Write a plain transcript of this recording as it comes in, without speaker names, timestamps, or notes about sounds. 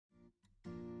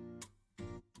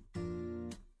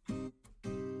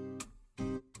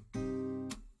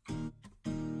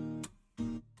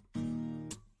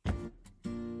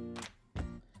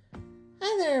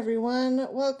Hi there, everyone.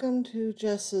 Welcome to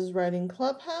Jess's Writing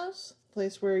Clubhouse, a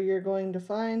place where you're going to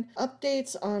find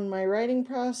updates on my writing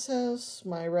process,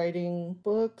 my writing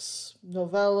books,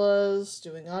 novellas,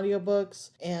 doing audiobooks,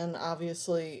 and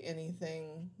obviously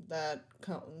anything that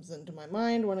comes into my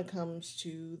mind when it comes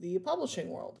to the publishing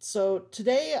world. So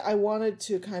today I wanted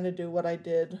to kind of do what I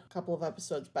did a couple of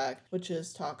episodes back, which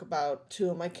is talk about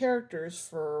two of my characters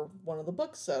for one of the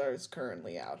books that is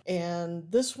currently out.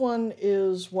 And this one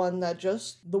is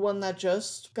the one that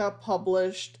just got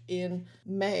published in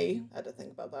May. I had to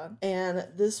think about that. And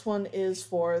this one is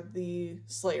for the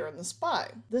Slayer and the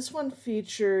Spy. This one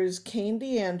features Kain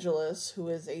DeAngelous, who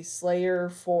is a slayer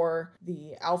for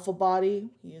the Alpha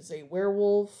Body. He is a werewolf,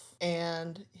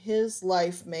 and his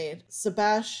life mate,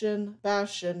 Sebastian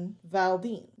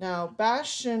Valdian. Now,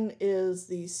 Bastian is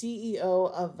the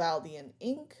CEO of Valdian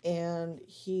Inc., and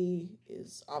he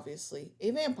is obviously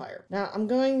a vampire. Now, I'm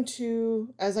going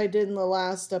to, as I did in the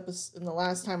last episode, in the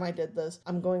last time I did this,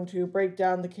 I'm going to break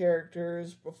down the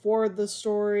characters before the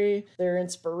story, their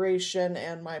inspiration,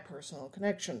 and my personal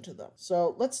connection to them.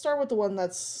 So let's start with the one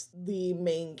that's the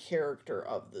main character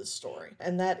of this story,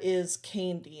 and that is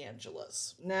Kain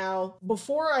DeAngelous. Now,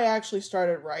 before I actually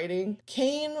started writing,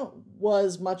 Kain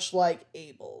was much like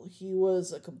Abel. He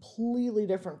was a completely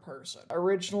different person.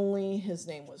 Originally, his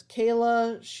name was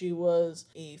Kayla. She was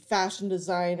a fashion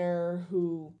designer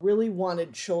who really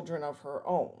wanted children of her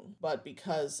own, but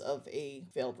because of a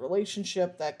failed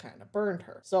relationship, that kind of burned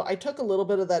her. So I took a little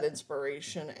bit of that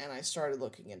inspiration and I started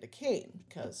looking into Kain,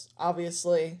 because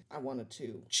obviously I wanted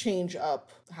to change up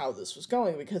how this was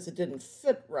going because it didn't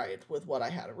fit right with what I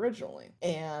had originally.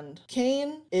 And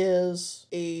Kain is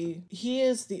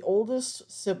the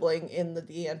oldest sibling in the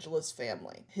DeAngelous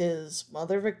family. His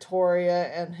mother Victoria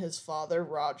and his father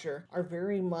Roger are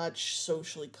very much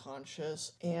socially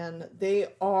conscious, and they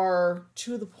are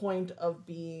to the point of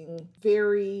being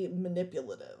very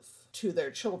manipulative to their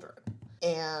children.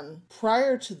 And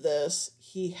prior to this,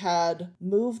 he had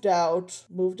moved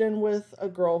in with a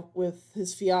girl, with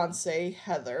his fiancée,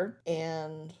 Heather,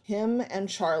 and him and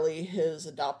Charlie, his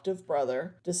adoptive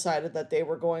brother, decided that they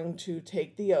were going to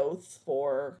take the oath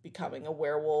for becoming a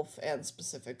werewolf and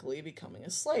specifically becoming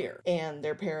a slayer. And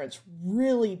their parents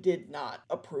really did not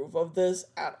approve of this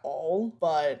at all,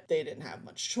 but they didn't have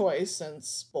much choice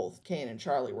since both Kain and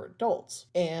Charlie were adults.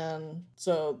 And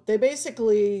so they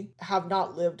basically have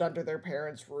not lived under their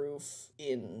parents' roof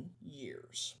in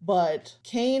years. But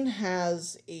Kain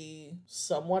has a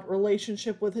somewhat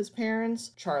relationship with his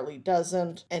parents. Charlie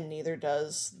doesn't, and neither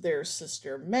does their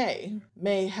sister May.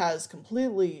 May has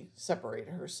completely separated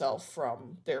herself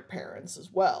from their parents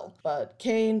as well. But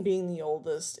Kain, being the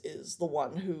oldest, is the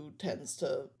one who tends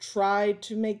to try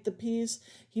to make the peace.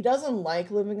 He doesn't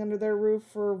like living under their roof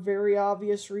for very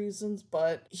obvious reasons,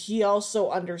 but he also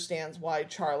understands why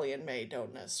Charlie and May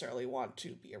don't necessarily want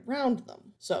to be around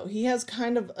them. So he has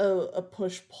kind of a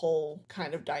push-pull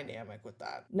kind of dynamic with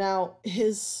that. Now,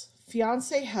 his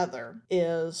fiancée Heather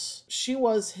she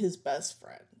was his best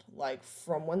friend, like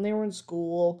from when they were in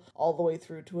school all the way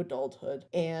through to adulthood.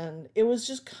 And it was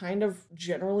just kind of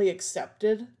generally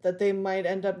accepted that they might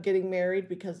end up getting married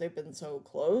because they've been so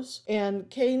close. And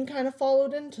Kain kind of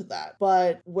followed into that.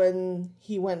 But when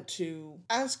he went to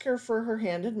ask her for her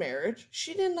hand in marriage,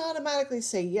 she didn't automatically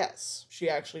say yes. She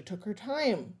actually took her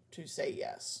time to say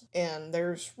yes. And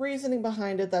there's reasoning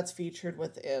behind it that's featured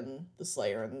within The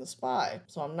Slayer and the Spy,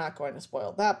 so I'm not going to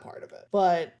spoil that part of it.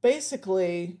 But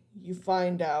basically, you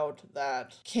find out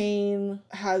that Kain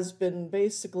has been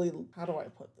basically, how do I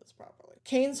put this properly?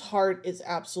 Kain's heart is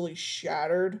absolutely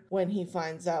shattered when he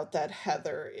finds out that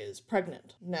Heather is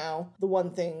pregnant. Now, the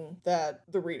one thing that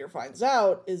the reader finds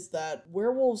out is that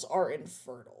werewolves are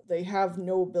infertile. They have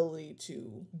no ability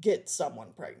to get someone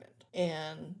pregnant.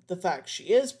 And the fact she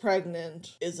is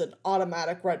pregnant is an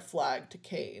automatic red flag to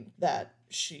Kain that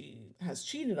she has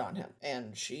cheated on him,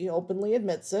 and she openly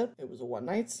admits it. It was a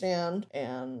one-night stand,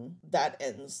 and that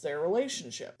ends their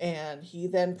relationship. And he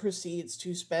then proceeds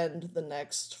to spend the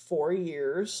next 4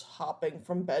 years hopping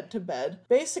from bed to bed,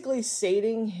 basically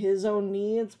sating his own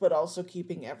needs, but also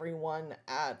keeping everyone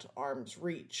at arm's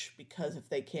reach, because if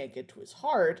they can't get to his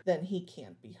heart, then he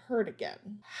can't be hurt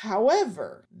again.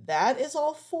 However, that is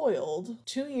all foiled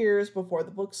 2 years before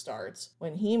the book starts,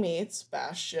 when he meets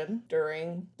Bastian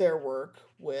during their work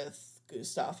with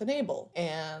Gustav and Abel,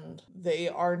 and they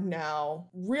are now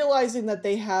realizing that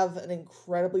they have an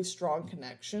incredibly strong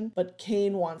connection, but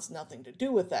Kain wants nothing to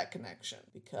do with that connection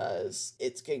because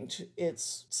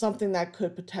it's something that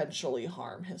could potentially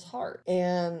harm his heart.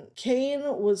 And Kain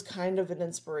was kind of an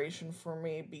inspiration for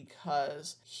me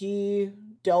because he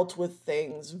dealt with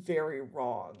things very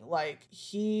wrong. Like,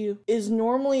 he is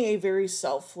normally a very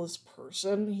selfless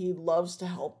person. He loves to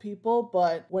help people,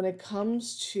 but when it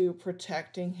comes to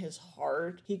protecting his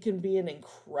heart, he can be an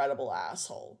incredible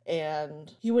asshole.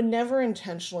 And he would never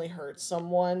intentionally hurt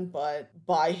someone, but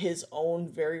by his own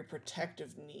very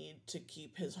protective need to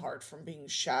keep his heart from being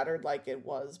shattered like it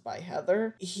was by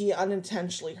Heather, he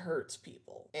unintentionally hurts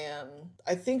people. And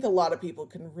I think a lot of people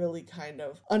can really kind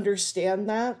of understand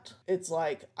that. It's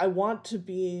like, I want to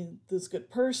be this good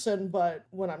person, but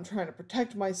when I'm trying to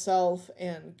protect myself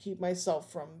and keep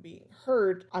myself from being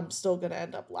hurt, I'm still going to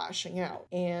end up lashing out.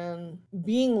 And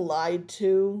being lied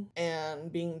to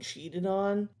and being cheated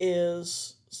on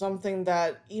is something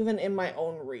that even in my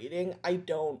own reading, I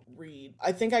don't read.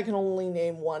 I think I can only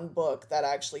name one book that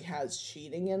actually has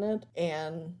cheating in it,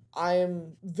 and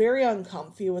I'm very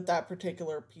uncomfy with that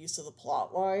particular piece of the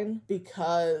plot line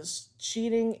because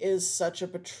cheating is such a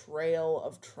betrayal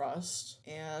of trust,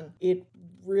 and it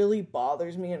really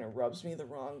bothers me and it rubs me the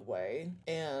wrong way,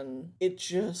 and it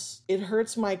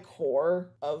hurts my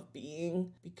core of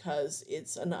being because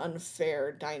it's an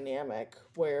unfair dynamic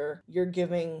where you're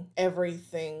giving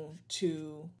everything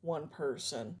to one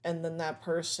person and then that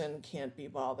person can't be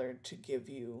bothered to give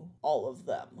you all of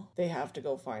them. They have to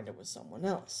go find it with someone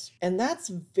else. And that's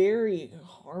very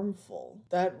harmful.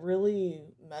 That really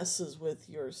messes with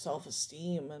your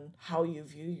self-esteem and how you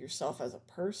view yourself as a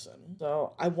person.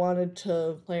 So I wanted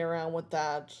to play around with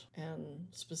that, and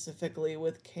specifically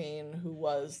with Kain, who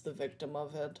was the victim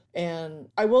of it. And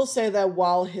I will say that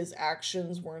while his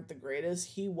actions weren't the greatest,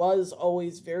 he was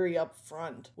always very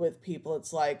upfront with people.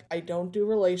 It's like, I don't do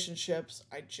relationships.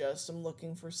 I just am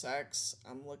looking for sex.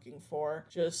 I'm looking for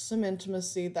just some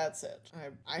intimacy. That's it.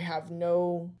 I have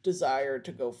no desire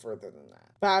to go further than that.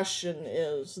 Bastian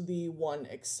is the one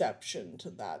exception to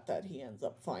that he ends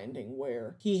up finding,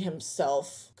 where he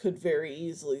himself could very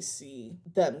easily see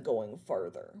them going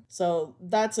further. So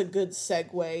that's a good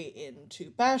segue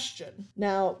into Bastian.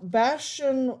 Now,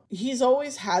 Bastian, he's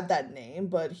always had that name,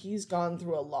 but he's gone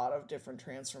through a lot of different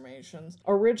transformations.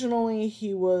 Originally,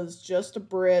 he was just a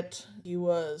Brit. He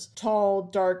was tall,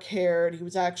 dark-haired. He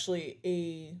was actually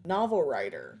a novel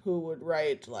writer who would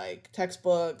write like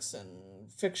textbooks and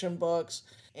fiction books,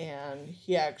 and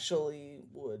he actually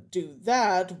would do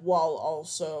that while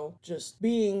also just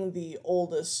being the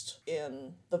oldest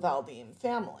in the Valdian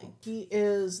family. He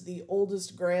is the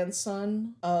oldest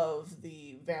grandson of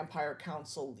the Vampire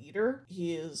Council leader.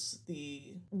 He is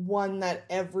the one that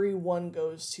everyone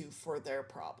goes to for their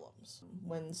problems.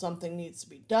 When something needs to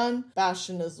be done,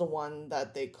 Bastian is the one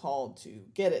that they call to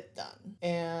get it done,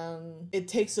 and it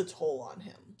takes a toll on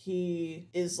him. He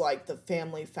is like the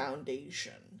family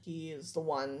foundation. He is the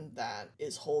one that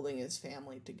is holding his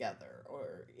family together,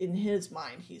 or in his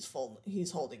mind, he's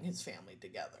holding his family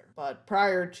together. But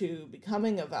prior to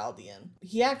becoming a Valdian,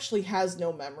 he actually has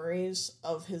no memories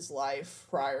of his life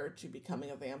prior to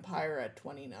becoming a vampire at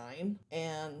 29.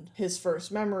 And his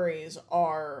first memories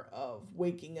are of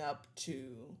waking up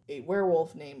to a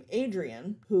werewolf named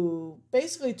Adrian, who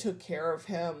basically took care of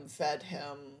him, fed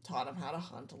him, taught him how to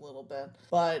hunt a little bit,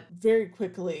 but very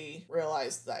quickly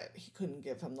realized that he couldn't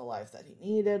give him the life that he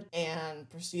needed and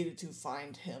proceeded to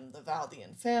find him the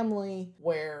Valdian family,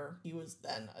 where he was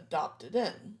then adopted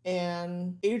in.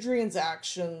 And Adrian's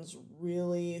actions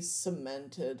really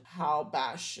cemented how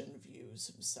Bastian views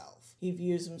himself. He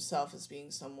views himself as being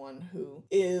someone who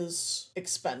is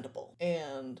expendable,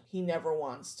 and he never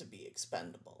wants to be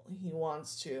expendable. He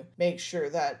wants to make sure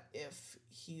that if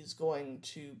he's going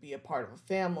to be a part of a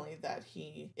family, that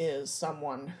he is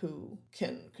someone who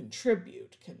can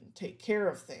contribute, can take care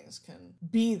of things, can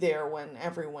be there when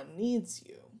everyone needs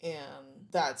you. And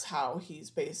that's how he's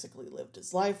basically lived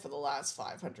his life for the last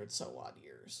 500 so odd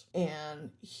years. And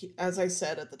he, as I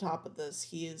said at the top of this,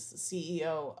 he is the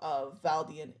CEO of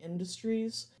Valdian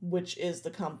Industries, which is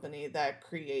the company that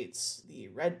creates the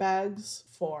red bags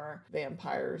for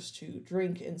vampires to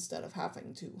drink instead of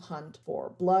having to hunt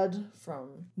for blood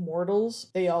from mortals.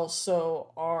 They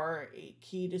also are a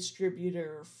key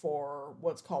distributor for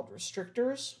what's called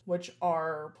restrictors, which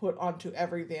are put onto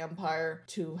every vampire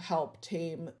to help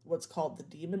tame what's called the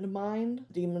demon mind.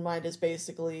 Demon mind is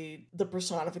basically the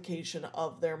personification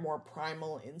of of their more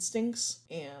primal instincts,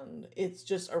 and it's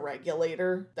just a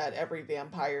regulator that every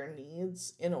vampire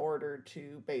needs in order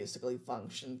to basically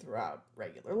function throughout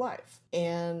regular life.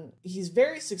 And he's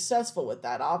very successful with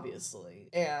that, obviously.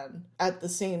 And at the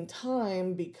same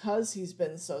time, because he's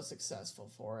been so successful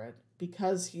for it,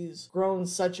 because he's grown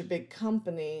such a big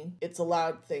company, it's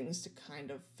allowed things to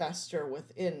kind of fester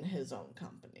within his own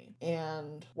company.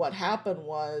 And what happened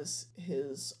was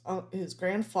his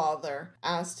grandfather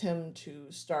asked him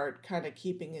to start kind of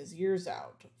keeping his ears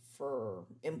out for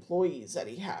employees that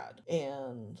he had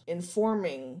and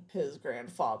informing his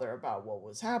grandfather about what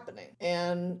was happening.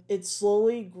 And it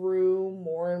slowly grew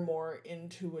more and more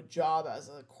into a job as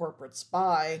a corporate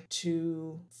spy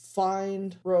to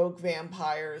find rogue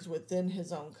vampires within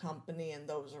his own company and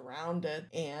those around it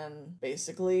and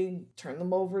basically turn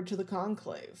them over to the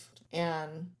conclave.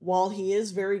 And while he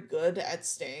is very good at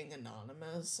staying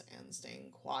anonymous and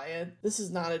staying quiet, this is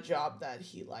not a job that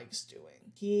he likes doing.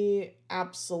 He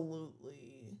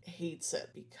absolutely hates it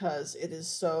because it is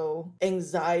so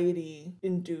anxiety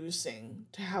inducing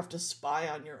to have to spy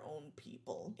on your own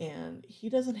people, and he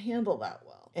doesn't handle that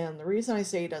well. And the reason I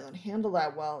say he doesn't handle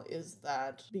that well is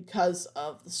that because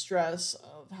of the stress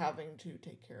of having to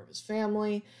take care of his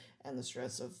family and the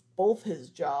stress of both his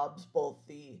jobs, both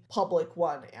the public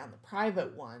one and the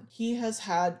private one, he has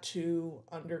had to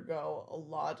undergo a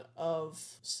lot of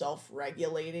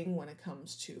self-regulating when it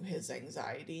comes to his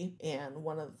anxiety. And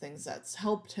one of the things that's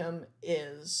helped him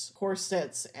is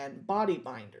corsets and body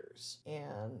binders.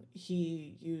 And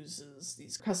he uses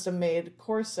these custom-made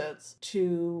corsets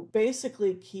to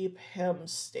basically keep him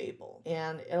stable.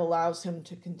 And it allows him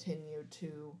to continue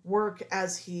to work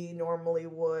as he normally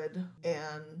would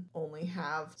and only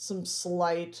have some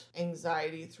slight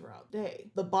anxiety throughout the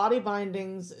day. The body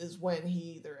bindings is when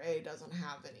he either A, doesn't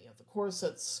have any of the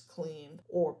corsets cleaned,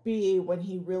 or B, when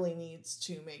he really needs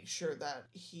to make sure that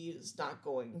he is not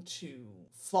going to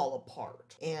fall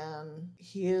apart. And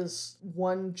he is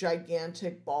one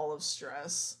gigantic ball of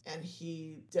stress, and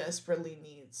he desperately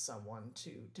needs someone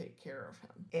to take care of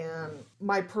him. And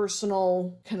my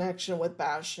personal connection with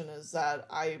Bastian is that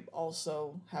I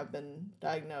also have been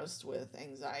diagnosed with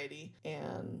anxiety,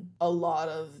 and a lot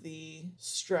of the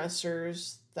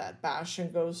stressors that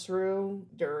Bastian goes through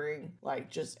during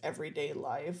just everyday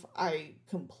life, I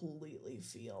completely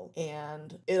feel.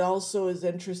 And it also is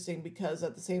interesting because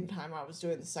at the same time I was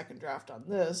doing the second draft on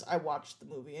this, I watched the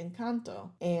movie Encanto.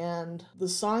 And the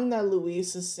song that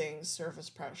Luisa sings, Surface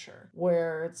Pressure,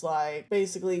 where it's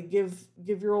basically give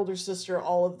your older sister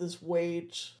all of this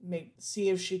weight, see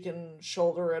if she can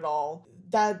shoulder it all.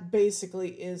 That basically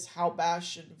is how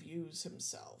Bastian views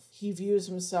himself. He views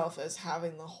himself as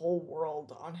having the whole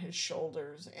world on his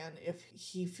shoulders, and if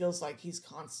he feels like he's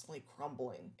constantly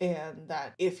crumbling, and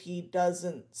that if he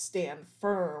doesn't stand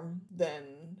firm,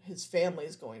 then his family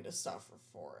is going to suffer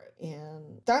for it.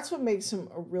 And that's what makes him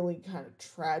a really kind of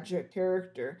tragic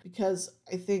character, because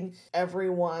I think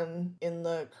everyone in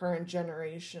the current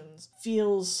generations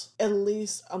feels at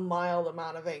least a mild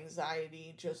amount of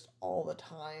anxiety just all the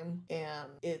time, and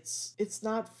it's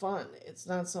not fun. It's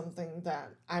not something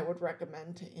that I would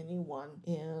recommend to anyone,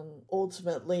 and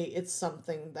ultimately it's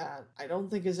something that I don't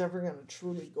think is ever going to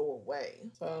truly go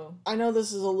away. So I know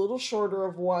this is a little shorter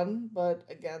of one, but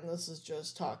again, this is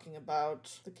just talking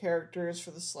about the characters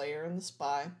for the Slayer and the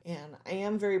Spy, and I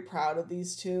am very proud of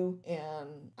these two,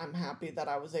 and I'm happy that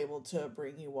I was able to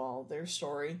bring you all their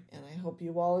story, and I hope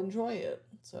you all enjoy it.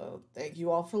 So thank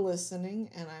you all for listening,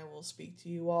 and I will speak to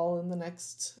you all in the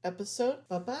next episode.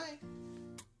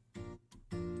 Bye-bye.